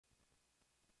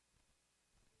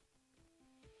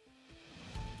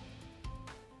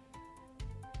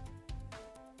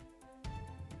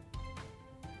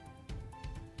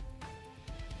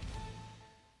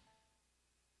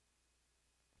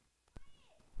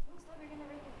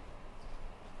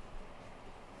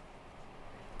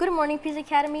Good morning, Peace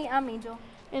Academy. I'm Angel.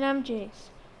 And I'm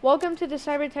Jace. Welcome to the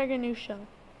Cyber Tiger News Show.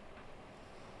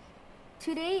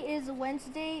 Today is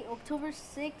Wednesday, October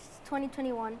 6th,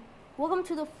 2021. Welcome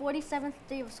to the 47th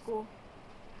day of school.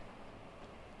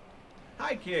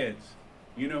 Hi, kids.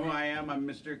 You know who I am. I'm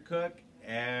Mr. Cook,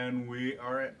 and we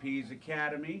are at Pease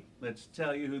Academy. Let's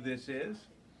tell you who this is.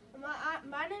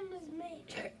 My name is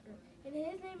Major, and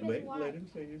his name Wait, is Wyatt. let him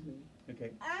say his name.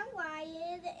 Okay. I'm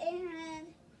Wyatt,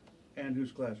 And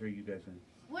whose class are you guys in?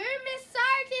 We're Miss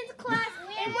Sargent's class,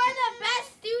 and we're the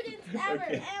best students ever.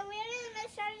 Okay. and we're in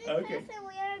Miss Sargent's Okay. class, and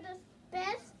we are the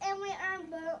best, and we earn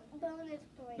bonus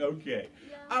points. Okay.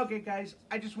 Yeah. Okay, guys,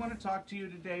 I just want to talk to you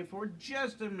today for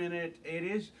just a minute. It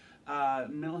is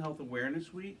Mental Health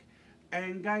Awareness Week.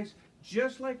 And guys,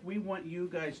 just like we want you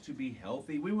guys to be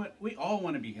healthy, we all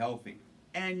want to be healthy.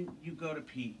 And you go to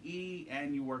PE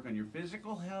and you work on your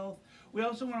physical health. We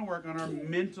also want to work on our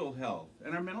mental health.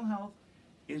 And our mental health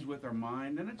is with our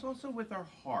mind, and it's also with our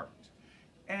heart.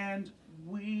 And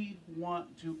we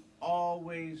want to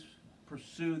always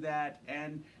pursue that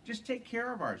and just take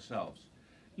care of ourselves.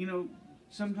 You know,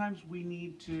 sometimes we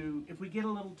need to, if we get a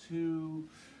little too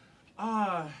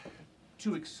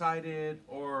excited,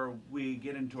 or we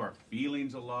get into our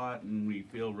feelings a lot and we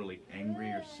feel really angry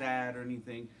or sad or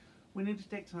anything, we need to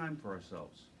take time for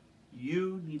ourselves.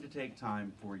 You need to take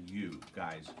time for you,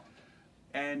 guys.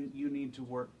 And you need to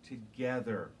work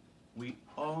together. We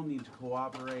all need to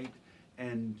cooperate,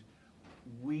 and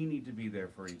we need to be there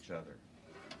for each other,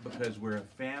 because we're a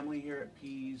family here at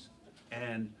Pease,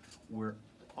 and we're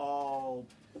all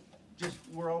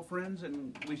friends,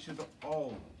 and we should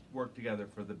all work together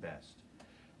for the best.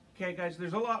 Okay, guys,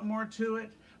 there's a lot more to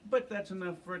it, but that's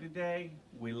enough for today.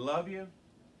 We love you,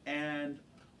 and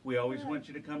we always want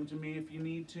you to come to me if you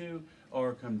need to,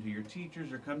 or come to your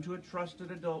teachers, or come to a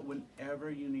trusted adult whenever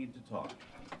you need to talk.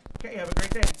 Okay, have a great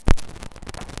day.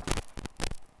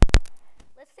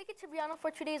 Let's take it to Brianna for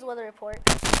today's weather report.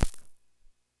 Thanks, guys.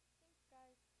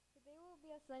 Today will be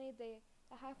a sunny day.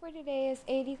 The high for today is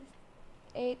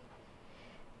 88.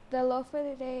 The low for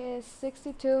today is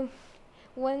 62.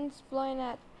 Winds blowing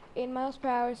at 8 miles per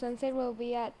hour. Sunset will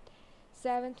be at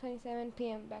 7:27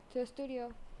 p.m. Back to the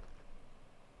studio.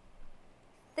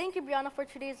 Thank you, Brianna, for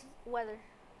today's weather.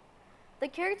 The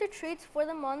character traits for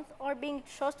the month are being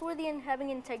trustworthy and having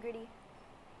integrity.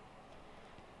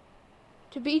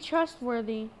 To be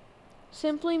trustworthy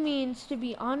simply means to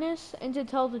be honest and to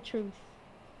tell the truth.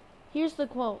 Here's the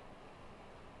quote.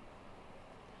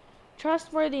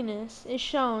 Trustworthiness is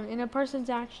shown in a person's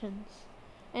actions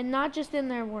and not just in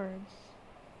their words.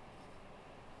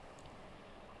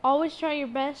 Always try your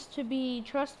best to be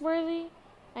trustworthy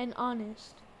and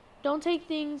honest. Don't take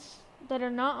things that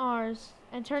are not ours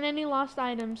and turn any lost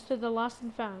items to the lost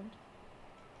and found.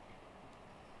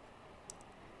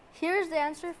 Here's the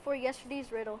answer for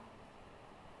yesterday's riddle.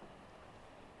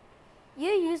 You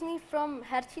use me from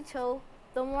head to toe.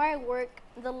 The more I work,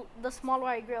 the smaller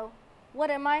I grow.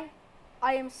 What am I?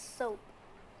 I am soap.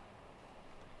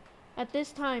 At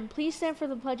this time, please stand for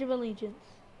the Pledge of Allegiance.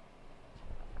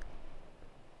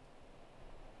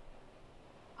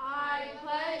 I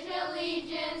pledge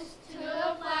allegiance to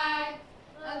the flag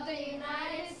of the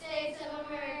United States of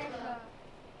America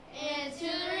and to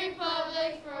the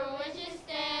republic for which it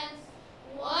stands,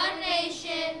 one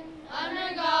nation,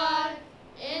 under God,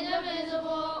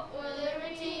 indivisible, with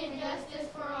liberty and justice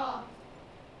for all.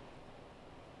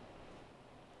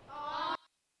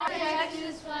 On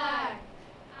Texas flag,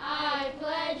 I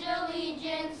pledge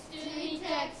allegiance to the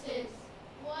Texas,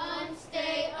 one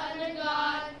state under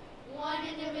God, one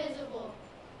indivisible.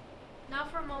 Now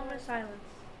for a moment of silence.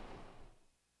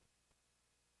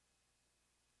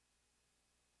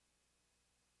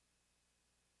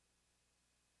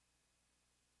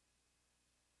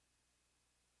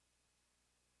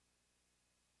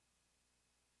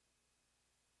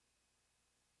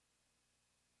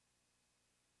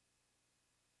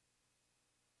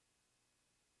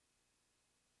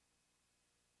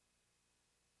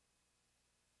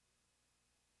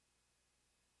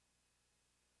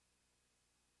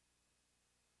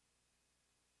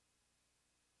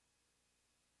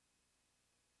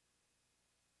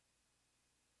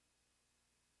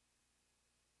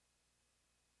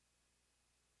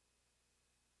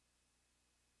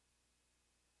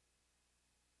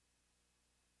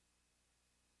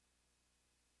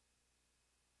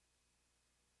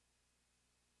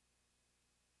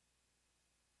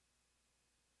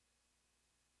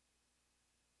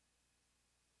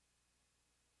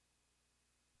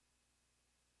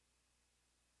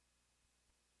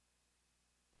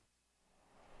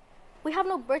 We have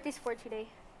no birthdays for today.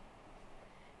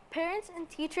 Parents and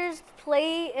teachers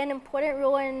play an important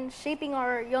role in shaping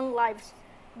our young lives.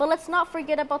 But let's not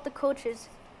forget about the coaches.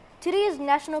 Today is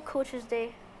National Coaches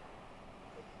Day.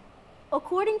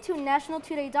 According to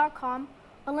nationaltoday.com,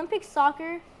 Olympic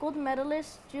soccer gold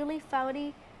medalist Julie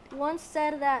Foudy once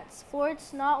said that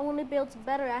sports not only builds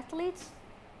better athletes,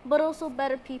 but also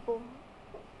better people.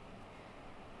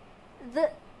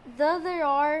 There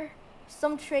are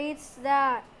some traits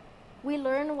that we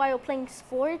learn while playing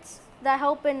sports that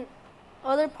help in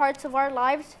other parts of our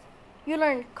lives. You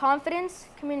learn confidence,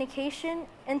 communication,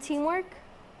 and teamwork.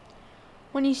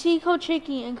 When you see Coach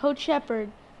Hickey and Coach Shepard,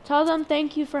 tell them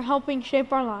thank you for helping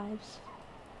shape our lives.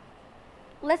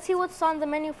 Let's see what's on the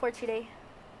menu for today.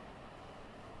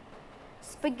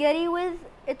 Spaghetti with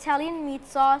Italian meat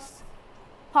sauce,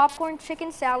 popcorn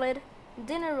chicken salad,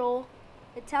 dinner roll,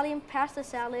 Italian pasta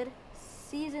salad,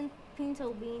 seasoned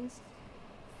pinto beans,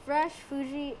 fresh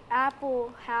Fuji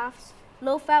apple halves,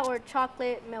 low-fat or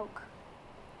chocolate milk.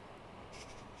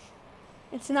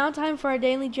 It's now time for our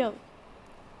daily joke.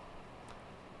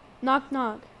 Knock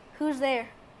knock. Who's there?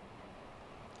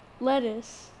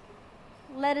 Lettuce.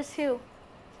 Lettuce who?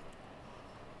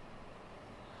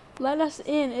 Let us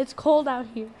in. It's cold out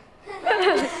here.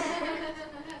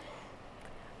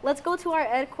 Let's go to our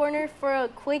Ed Corner for a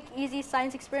quick, easy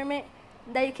science experiment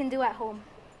that you can do at home.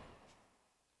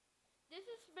 This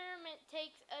experiment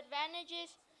takes advantage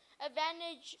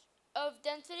of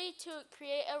density to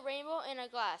create a rainbow in a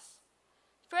glass.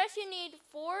 First, you need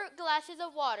 4 glasses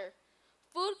of water,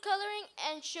 food coloring,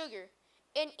 and sugar.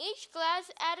 In each glass,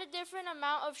 add a different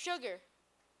amount of sugar.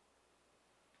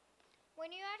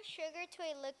 When you add sugar to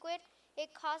a liquid,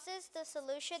 it causes the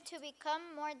solution to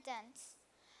become more dense.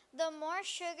 The more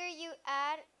sugar you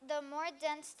add, the more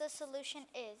dense the solution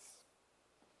is.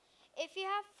 If you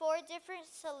have 4 different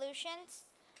solutions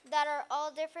that are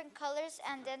all different colors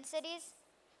and densities,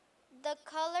 the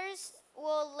colors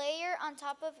will layer on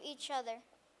top of each other.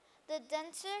 The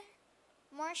denser,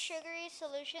 more sugary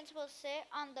solutions will sit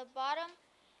on the bottom,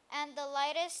 and the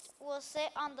lightest will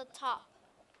sit on the top.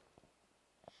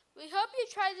 We hope you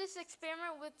try this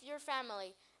experiment with your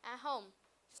family at home.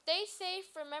 Stay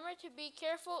safe. Remember to be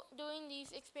careful doing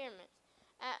these experiments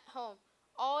at home.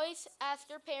 Always ask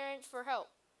your parents for help.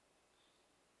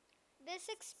 This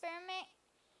experiment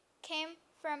came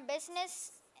from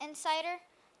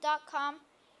BusinessInsider.com.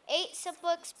 8 simple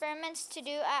experiments to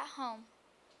do at home.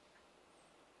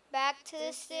 Back to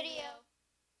the studio.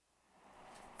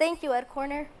 Thank you, Ed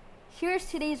Corner. Here's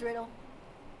today's riddle.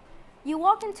 You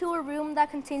walk into a room that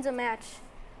contains a match,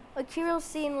 a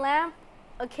kerosene lamp,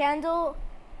 a candle,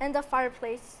 and a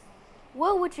fireplace.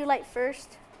 What would you light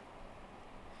first?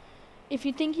 If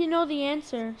you think you know the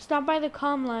answer, stop by the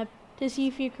Comm Lab to see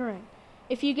if you're correct.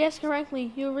 If you guess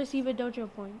correctly, you'll receive a dojo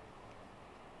point.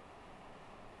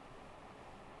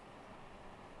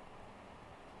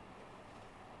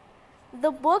 The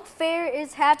book fair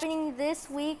is happening this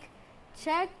week.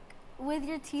 Check with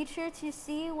your teacher to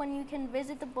see when you can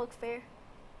visit the book fair.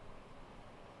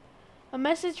 A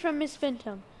message from Miss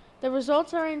Fintum. The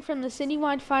results are in from the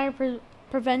citywide fire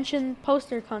prevention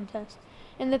poster contest.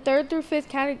 In the 3rd through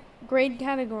 5th grade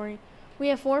category, we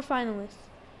have 4 finalists.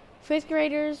 5th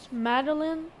graders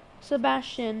Madeline,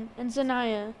 Sebastian, and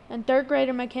Zanaya, and 3rd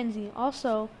grader Mackenzie.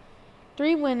 Also,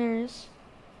 3 winners.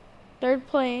 3rd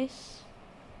place,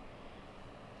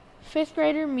 5th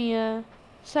grader Mia.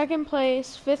 2nd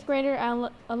place, 5th grader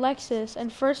Alexis,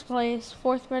 and 1st place,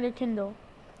 4th grader Kindle.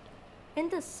 In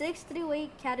the 6th through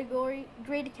 8th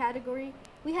grade category,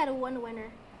 we had 1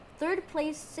 winner. 3rd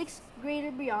place, 6th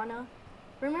grader Brianna.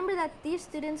 Remember that these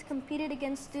students competed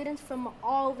against students from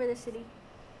all over the city.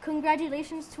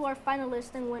 Congratulations to our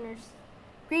finalists and winners.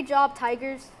 Great job,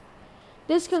 Tigers.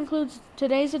 This concludes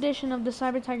today's edition of the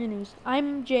Cyber Tiger News.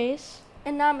 I'm Jace.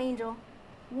 And I'm Angel.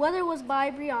 Weather was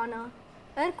by Brianna.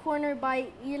 Ed Corner by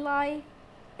Eli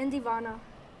and Ivana.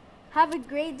 Have a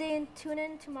great day and tune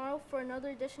in tomorrow for another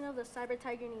edition of the Cyber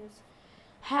Tiger News.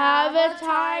 Have a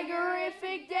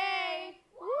tigerific day!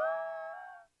 Woo!